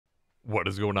What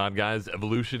is going on, guys?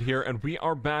 Evolution here, and we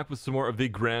are back with some more of the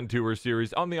Grand Tour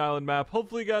series on the island map.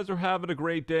 Hopefully you guys are having a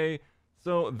great day.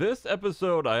 So this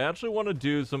episode, I actually want to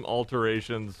do some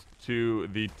alterations to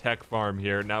the tech farm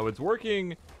here. Now, it's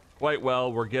working quite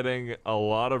well. We're getting a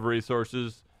lot of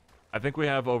resources. I think we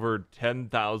have over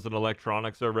 10,000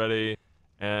 electronics already,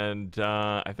 and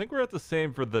I think we're at the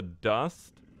same for the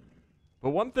dust. But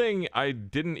one thing I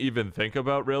didn't even think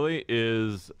about really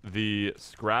is the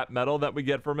scrap metal that we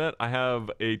get from it. I have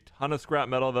a ton of scrap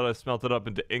metal that I smelted up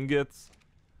into ingots.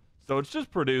 So it's just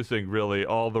producing really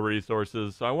all the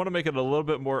resources. So I want to make it a little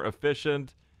bit more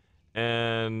efficient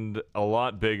and a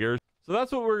lot bigger. So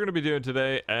that's what we're going to be doing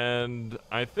today. And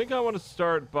I think I want to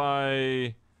start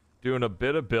by doing a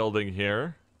bit of building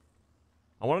here.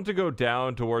 I want it to go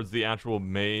down towards the actual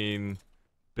main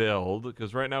build,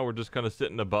 because right now we're just kind of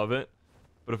sitting above it.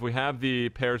 But if we have the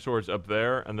parasaurs up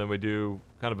there, and then we do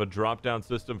kind of a drop-down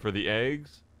system for the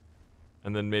eggs,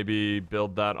 and then maybe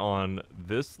build that on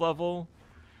this level,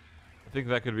 I think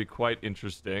that could be quite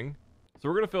interesting. So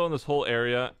we're going to fill in this whole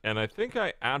area, and I think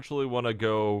I actually want to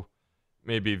go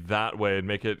maybe that way and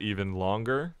make it even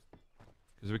longer,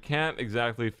 because we can't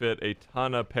exactly fit a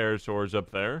ton of parasaurs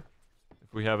up there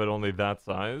if we have it only that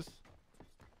size.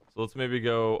 So let's maybe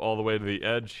go all the way to the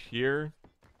edge here,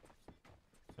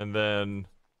 and then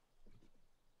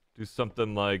do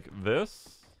something like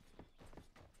this.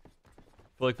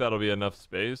 I feel like that'll be enough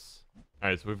space. All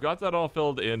right, so we've got that all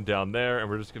filled in down there, and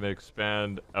we're just going to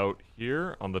expand out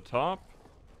here on the top,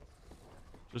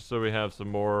 just so we have some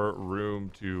more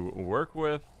room to work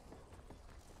with.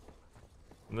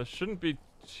 And this shouldn't be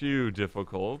too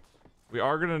difficult. We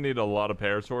are going to need a lot of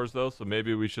parasaurs, though, so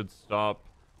maybe we should stop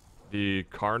the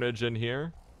carnage in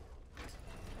here.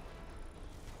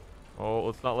 Oh,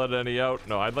 let's not let any out.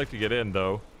 No, I'd like to get in,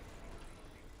 though.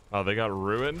 Oh, they got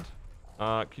ruined.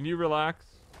 Can you relax?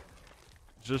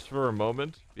 Just for a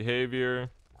moment. Behavior.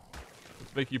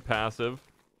 Let's make you passive.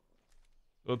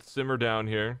 Let's simmer down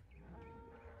here.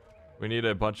 We need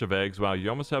a bunch of eggs. Wow, you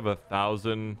almost have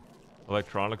 1,000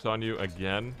 electronics on you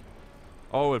again.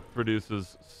 Oh, it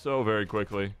produces so very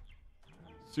quickly.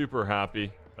 Super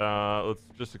happy. Let's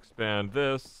just expand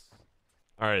this.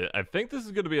 Alright, I think this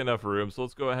is going to be enough room, so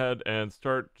let's go ahead and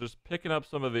start just picking up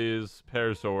some of these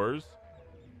parasaurs.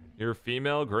 You're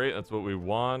female, great, that's what we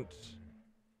want.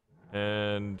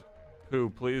 And poo,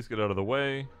 please get out of the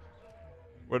way.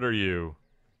 What are you?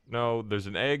 No, there's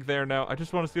an egg there now. I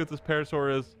just want to see what this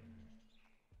parasaur is.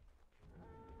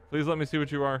 Please let me see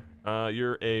what you are.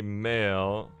 You're a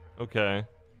male. Okay.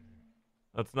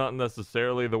 That's not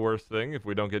necessarily the worst thing if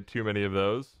we don't get too many of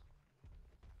those.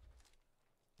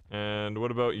 And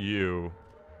what about you?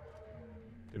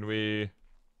 Can we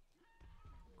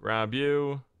grab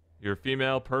you? You're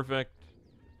female, perfect.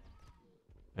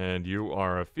 And you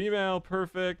are a female,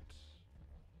 perfect.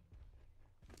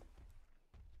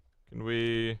 Can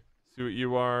we see what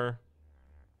you are?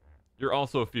 You're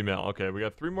also a female. Okay, we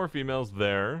got 3 more females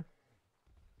there.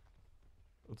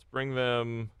 Let's bring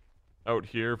them out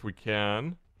here if we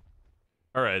can.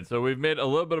 All right, so we've made a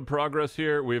little bit of progress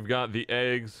here. We've got the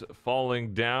eggs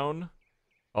falling down.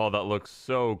 Oh, that looks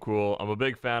so cool. I'm a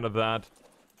big fan of that.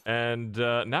 And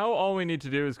now all we need to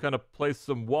do is kind of place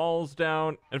some walls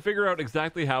down and figure out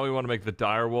exactly how we want to make the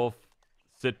direwolf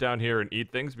sit down here and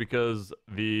eat things, because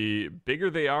the bigger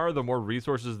they are, the more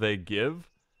resources they give.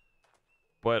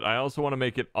 But I also want to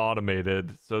make it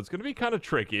automated, so it's going to be kind of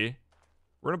tricky.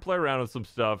 We're going to play around with some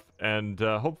stuff and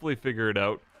hopefully figure it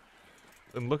out.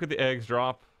 And look at the eggs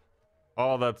drop.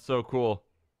 Oh, that's so cool.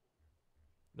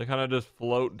 They kind of just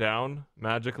float down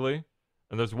magically.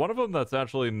 And there's one of them that's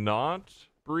actually not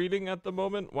breeding at the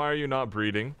moment. Why are you not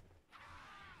breeding?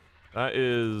 That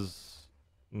is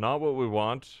not what we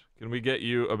want. Can we get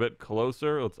you a bit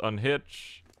closer? Let's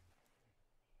unhitch.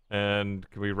 And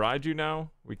can we ride you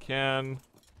now? We can.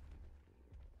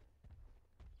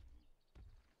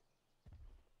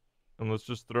 And let's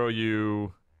just throw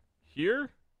you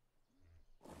here.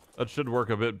 That should work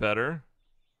a bit better.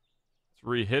 Let's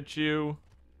re-hitch you.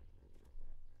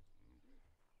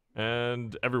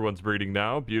 And everyone's breeding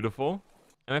now. Beautiful.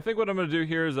 And I think what I'm going to do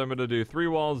here is I'm going to do 3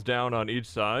 walls down on each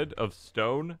side of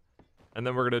stone. And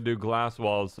then we're going to do glass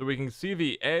walls, so we can see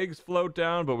the eggs float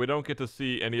down, but we don't get to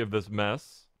see any of this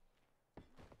mess.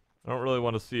 I don't really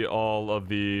want to see all of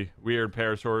the weird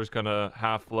parasaurs kind of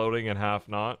half floating and half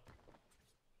not.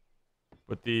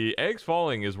 But the eggs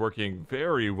falling is working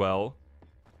very well.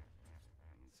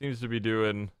 Seems to be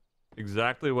doing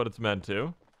exactly what it's meant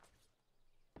to.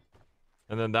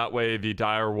 And then that way the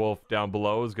dire wolf down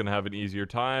below is going to have an easier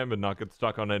time and not get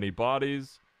stuck on any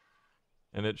bodies.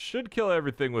 And it should kill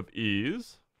everything with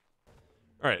ease.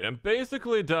 All right, I'm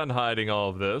basically done hiding all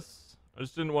of this. I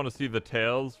just didn't want to see the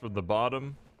tails from the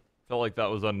bottom. Felt like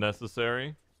that was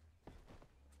unnecessary.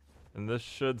 And this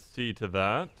should see to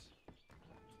that.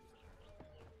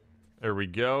 There we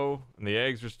go. And the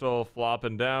eggs are still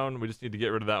flopping down. We just need to get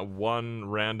rid of that one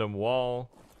random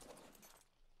wall.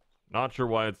 Not sure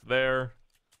why it's there.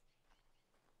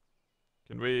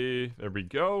 Can we... There we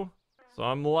go. So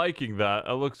I'm liking that.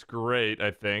 That looks great, I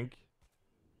think.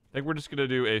 I think we're just going to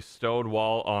do a stone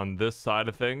wall on this side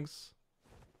of things.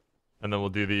 And then we'll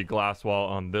do the glass wall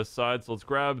on this side. So let's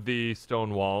grab the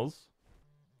stone walls.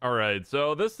 All right,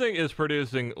 so this thing is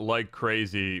producing like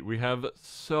crazy. We have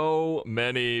so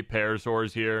many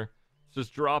parasaurs here. It's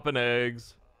just dropping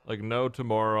eggs like no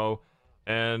tomorrow.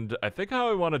 And I think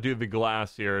how I want to do the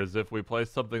glass here is if we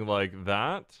place something like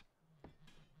that.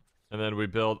 And then we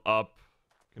build up.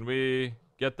 Can we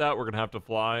get that? We're going to have to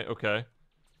fly. Okay.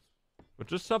 But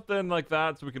just something like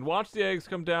that so we can watch the eggs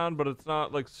come down, but it's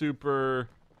not like super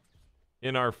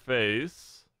in our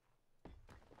face.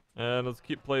 And let's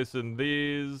keep placing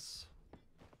these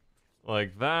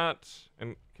like that.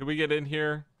 And can we get in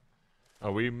here?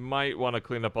 Oh, we might want to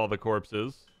clean up all the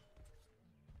corpses.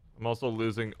 I'm also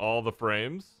losing all the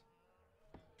frames.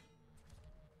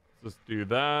 Let's just do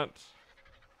that.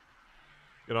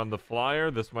 Get on the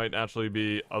flyer. This might actually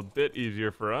be a bit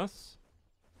easier for us.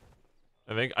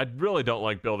 I think I really don't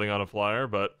like building on a flyer,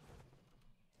 but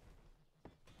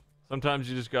sometimes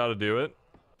you just gotta do it.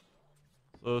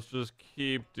 So let's just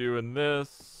keep doing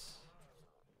this.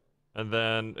 And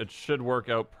then it should work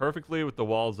out perfectly with the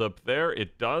walls up there.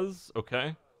 It does.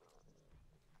 Okay.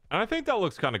 And I think that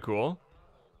looks kind of cool.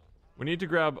 We need to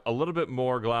grab a little bit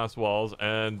more glass walls.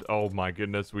 And oh my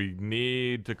goodness, we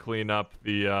need to clean up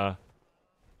the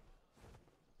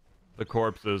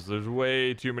corpses. There's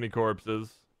way too many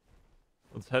corpses.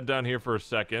 Let's head down here for a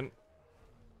second.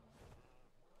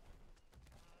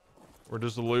 We're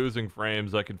just losing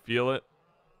frames. I can feel it.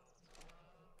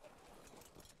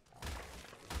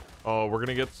 Oh, we're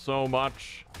gonna get so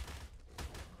much.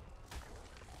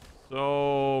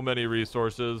 So many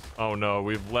resources. Oh no,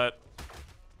 we've let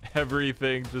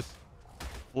everything just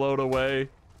float away.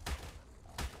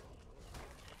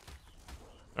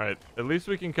 Alright, at least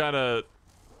we can kind of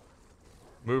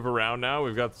move around now.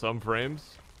 We've got some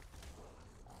frames.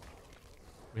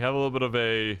 We have a little bit of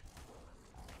a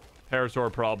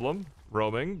parasaur problem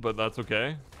roaming, but that's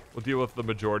okay. We'll deal with the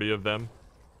majority of them.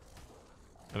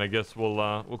 And I guess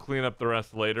we'll clean up the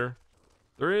rest later.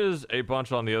 There is a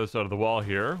bunch on the other side of the wall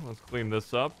here. Let's clean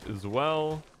this up as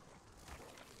well.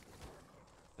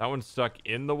 That one's stuck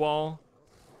in the wall.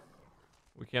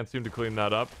 We can't seem to clean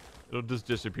that up. It'll just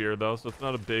disappear though, so it's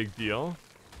not a big deal.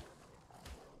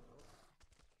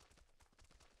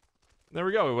 There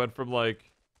we go. We went from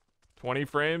like 20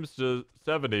 frames to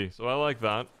 70, so I like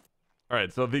that. All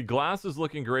right, so the glass is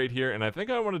looking great here, and I think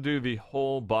I want to do the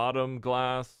whole bottom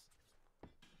glass.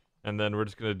 And then we're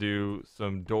just going to do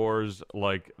some doors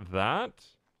like that.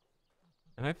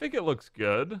 And I think it looks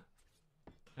good.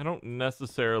 I don't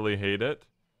necessarily hate it.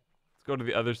 Let's go to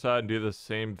the other side and do the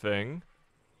same thing.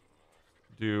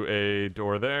 Do a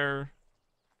door there.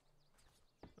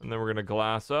 And then we're going to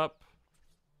glass up.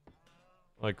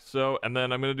 Like so. And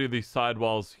then I'm going to do these side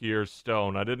walls here,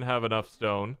 stone. I didn't have enough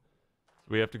stone.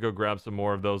 So we have to go grab some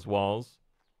more of those walls.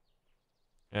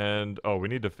 And, oh, we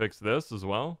need to fix this as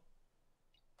well.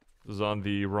 This is on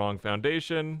the wrong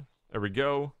foundation. There we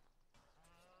go.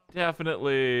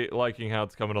 Definitely liking how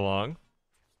it's coming along.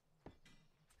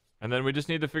 And then we just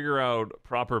need to figure out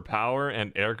proper power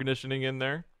and air conditioning in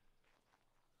there.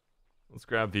 Let's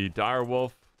grab the dire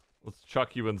wolf. Let's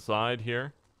chuck you inside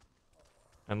here.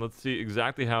 And let's see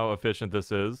exactly how efficient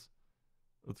this is.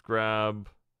 Let's grab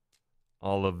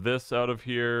all of this out of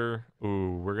here.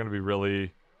 Ooh, we're going to be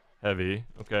really heavy.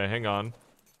 Okay, hang on.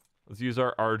 Let's use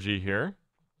our RG here.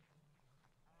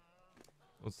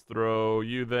 Let's throw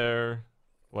you there,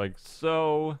 like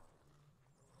so.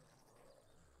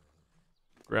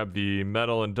 Grab the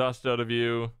metal and dust out of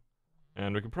you.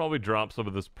 And we can probably drop some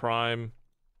of this prime.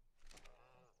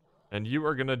 And you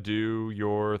are going to do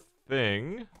your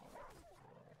thing.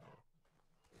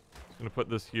 Just going to put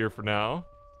this here for now.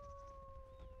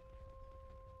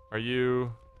 Are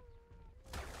you...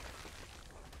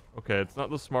 Okay, it's not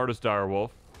the smartest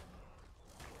direwolf.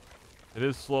 It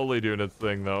is slowly doing its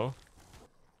thing, though.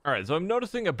 Alright, so I'm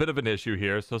noticing a bit of an issue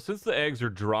here. So since the eggs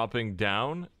are dropping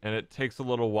down, and it takes a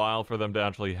little while for them to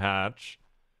actually hatch,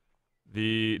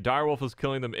 the direwolf is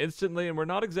killing them instantly, and we're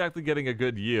not exactly getting a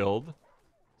good yield.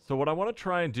 So what I want to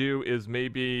try and do is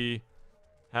maybe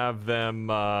have them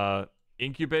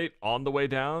incubate on the way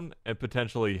down, and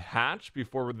potentially hatch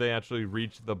before they actually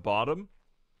reach the bottom.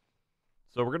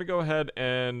 So we're gonna go ahead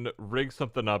and rig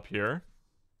something up here.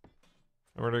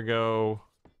 And we're gonna go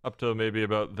up to maybe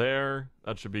about there.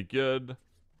 That should be good.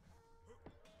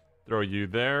 Throw you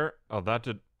there. Oh, that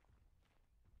did...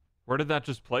 Where did that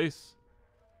just place?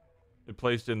 It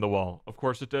placed in the wall. Of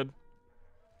course it did.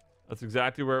 That's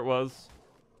exactly where it was.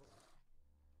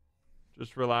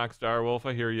 Just relax, Direwolf.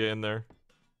 I hear you in there.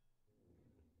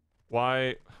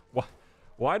 Why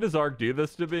does Ark do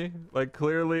this to me? Like,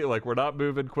 clearly, like, we're not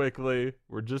moving quickly.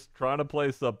 We're just trying to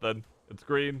play something. It's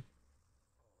green.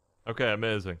 Okay,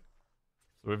 amazing.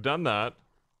 So we've done that.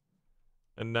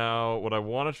 And now what I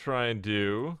want to try and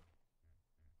do,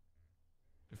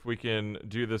 if we can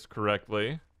do this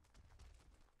correctly,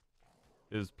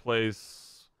 is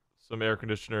place some air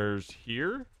conditioners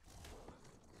here.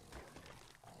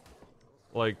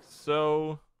 Like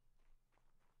so.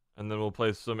 And then we'll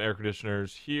place some air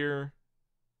conditioners here.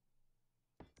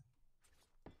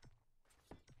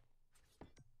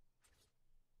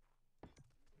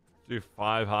 Do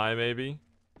 5 high maybe.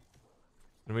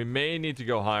 And we may need to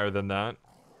go higher than that.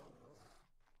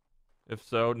 If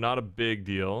so, not a big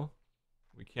deal.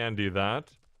 We can do that.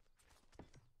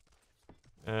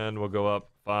 And we'll go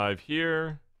up 5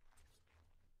 here.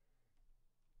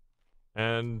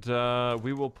 And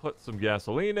we will put some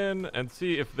gasoline in and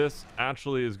see if this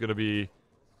actually is going to be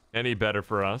any better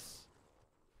for us.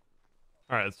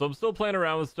 Alright, so I'm still playing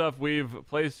around with stuff. We've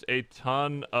placed a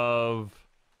ton of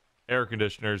air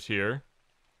conditioners here.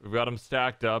 We've got them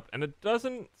stacked up, and it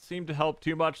doesn't seem to help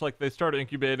too much. Like, they start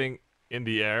incubating in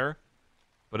the air,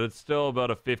 but it's still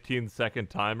about a 15-second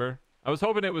timer. I was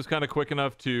hoping it was kind of quick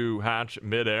enough to hatch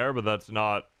mid-air, but that's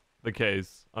not the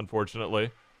case, unfortunately.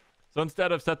 So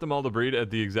instead, I've set them all to breed at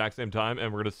the exact same time,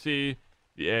 and we're going to see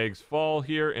the eggs fall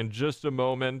here in just a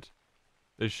moment.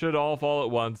 They should all fall at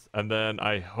once, and then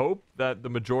I hope that the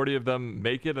majority of them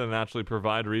make it and actually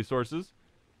provide resources.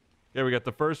 Okay, we got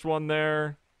the first one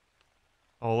there.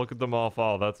 Oh, look at them all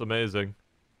fall. That's amazing.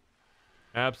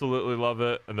 Absolutely love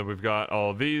it. And then we've got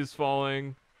all these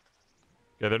falling.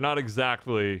 Okay, they're not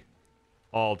exactly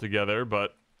all together,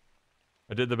 but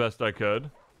I did the best I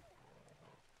could.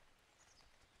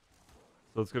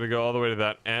 So it's going to go all the way to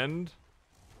that end.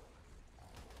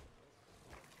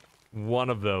 One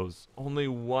of those. Only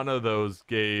one of those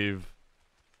gave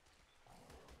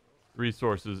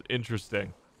resources.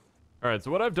 Interesting. Alright,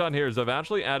 so what I've done here is I've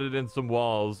actually added in some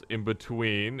walls in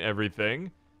between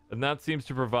everything. And that seems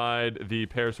to provide the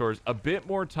parasaurs a bit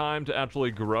more time to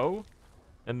actually grow.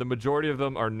 And the majority of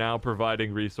them are now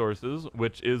providing resources,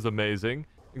 which is amazing.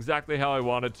 Exactly how I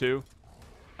wanted to.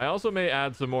 I also may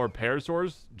add some more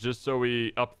parasaurs, just so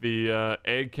we up the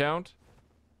egg count.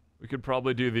 We could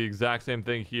probably do the exact same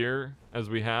thing here as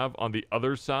we have on the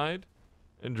other side.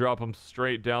 And drop them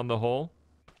straight down the hole.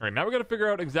 Alright, now we got to figure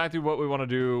out exactly what we want to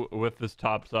do with this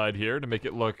top side here to make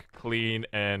it look clean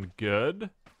and good.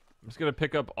 I'm just going to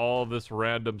pick up all this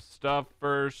random stuff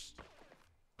first.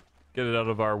 Get it out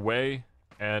of our way.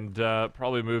 And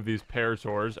probably move these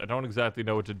parasaurs. I don't exactly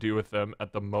know what to do with them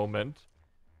at the moment.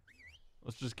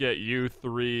 Let's just get you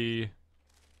 3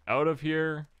 out of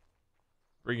here.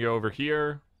 Bring you over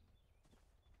here.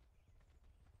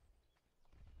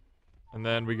 And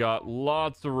then we got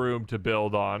lots of room to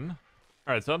build on.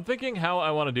 Alright, so I'm thinking how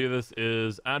I want to do this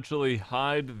is actually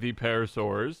hide the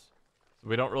parasaurs. So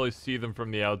we don't really see them from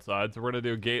the outside. So we're going to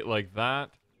do a gate like that.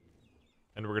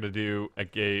 And we're going to do a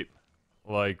gate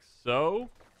like so.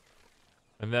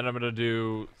 And then I'm going to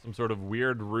do some sort of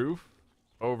weird roof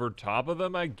over top of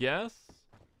them, I guess.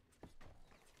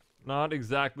 Not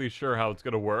exactly sure how it's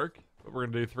going to work. But we're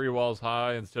going to do 3 walls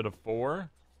high instead of 4.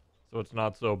 So it's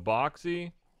not so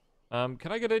boxy.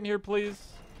 Can I get in here, please?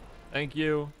 Thank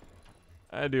you.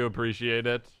 I do appreciate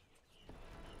it.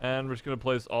 And we're just going to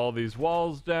place all these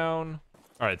walls down.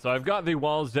 Alright, so I've got the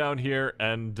walls down here.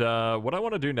 And what I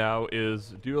want to do now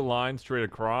is do a line straight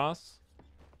across.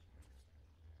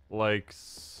 Like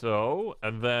so.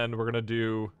 And then we're going to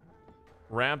do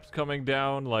ramps coming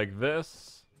down like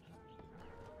this.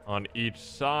 On each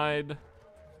side. And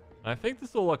I think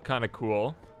this will look kind of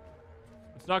cool.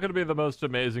 It's not going to be the most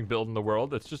amazing build in the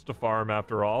world. It's just a farm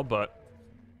after all, but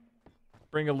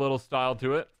bring a little style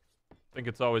to it. I think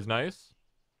it's always nice.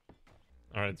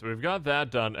 Alright, so we've got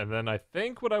that done. And then I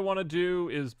think what I want to do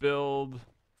is build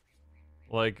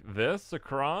like this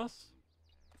across.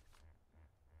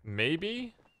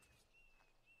 Maybe?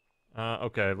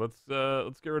 Okay, let's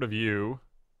get rid of you.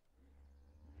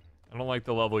 I don't like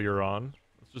the level you're on.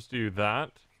 Let's just do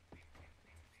that.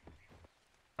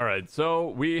 Alright, so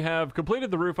we have completed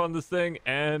the roof on this thing,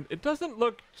 and it doesn't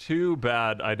look too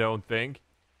bad, I don't think.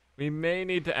 We may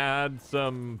need to add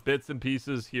some bits and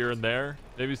pieces here and there.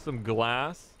 Maybe some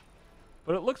glass.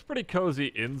 But it looks pretty cozy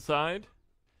inside.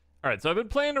 Alright, so I've been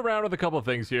playing around with a couple of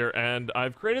things here, and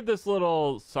I've created this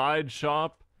little side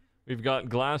shop. We've got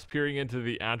glass peering into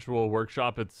the actual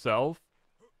workshop itself.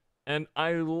 And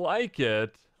I like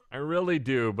it. I really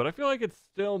do, but I feel like it's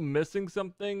still missing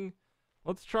something.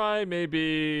 Let's try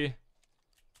maybe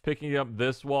picking up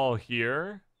this wall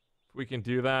here. If we can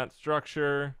do that.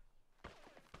 Structure.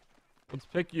 Let's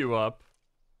pick you up.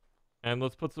 And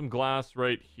let's put some glass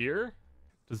right here.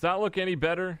 Does that look any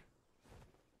better?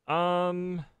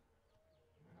 I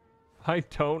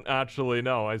don't actually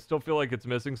know. I still feel like it's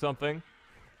missing something.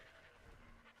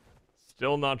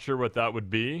 Still not sure what that would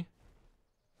be.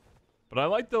 But I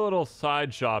like the little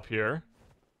side shop here.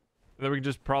 And then we can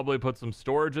just probably put some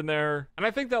storage in there. And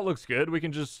I think that looks good. We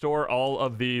can just store all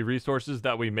of the resources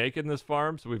that we make in this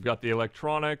farm. So we've got the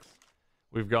electronics.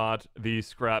 We've got the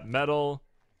scrap metal.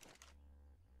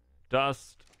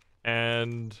 Dust.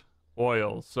 And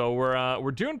oil. So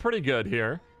we're doing pretty good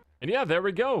here. And yeah, there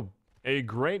we go. A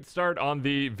great start on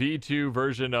the V2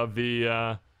 version of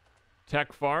the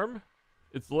Tek farm.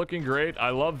 It's looking great. I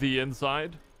love the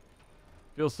inside.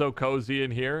 Feels so cozy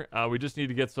in here. We just need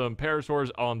to get some parasaurs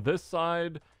on this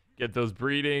side. Get those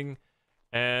breeding.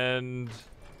 And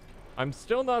I'm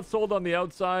still not sold on the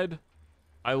outside.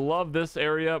 I love this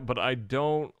area, but I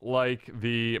don't like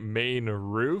the main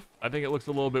roof. I think it looks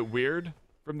a little bit weird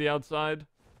from the outside.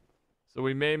 So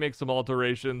we may make some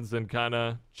alterations and kind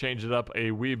of change it up a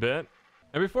wee bit.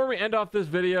 And before we end off this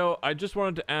video, I just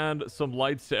wanted to add some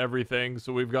lights to everything.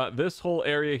 So we've got this whole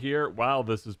area here. Wow,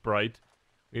 this is bright.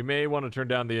 We may want to turn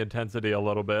down the intensity a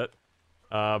little bit.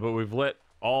 But we've lit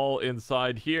all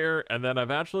inside here. And then I've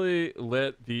actually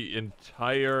lit the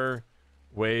entire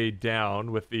way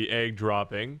down with the egg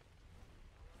dropping.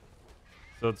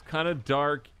 So it's kind of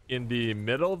dark in the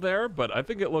middle there, but I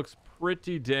think it looks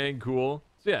pretty dang cool.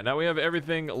 So yeah, now we have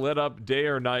everything lit up day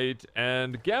or night,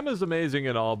 and Gamma is amazing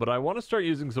and all, but I want to start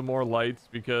using some more lights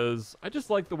because I just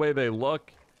like the way they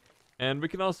look. And we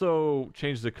can also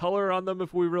change the color on them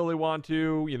if we really want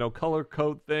to, you know, color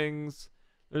code things.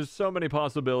 There's so many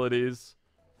possibilities.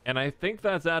 And I think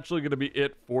that's actually going to be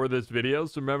it for this video.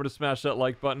 So remember to smash that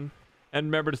like button. And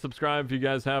remember to subscribe if you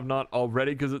guys have not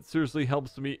already, because it seriously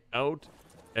helps me out.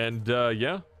 And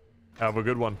yeah, have a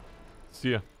good one.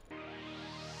 See ya.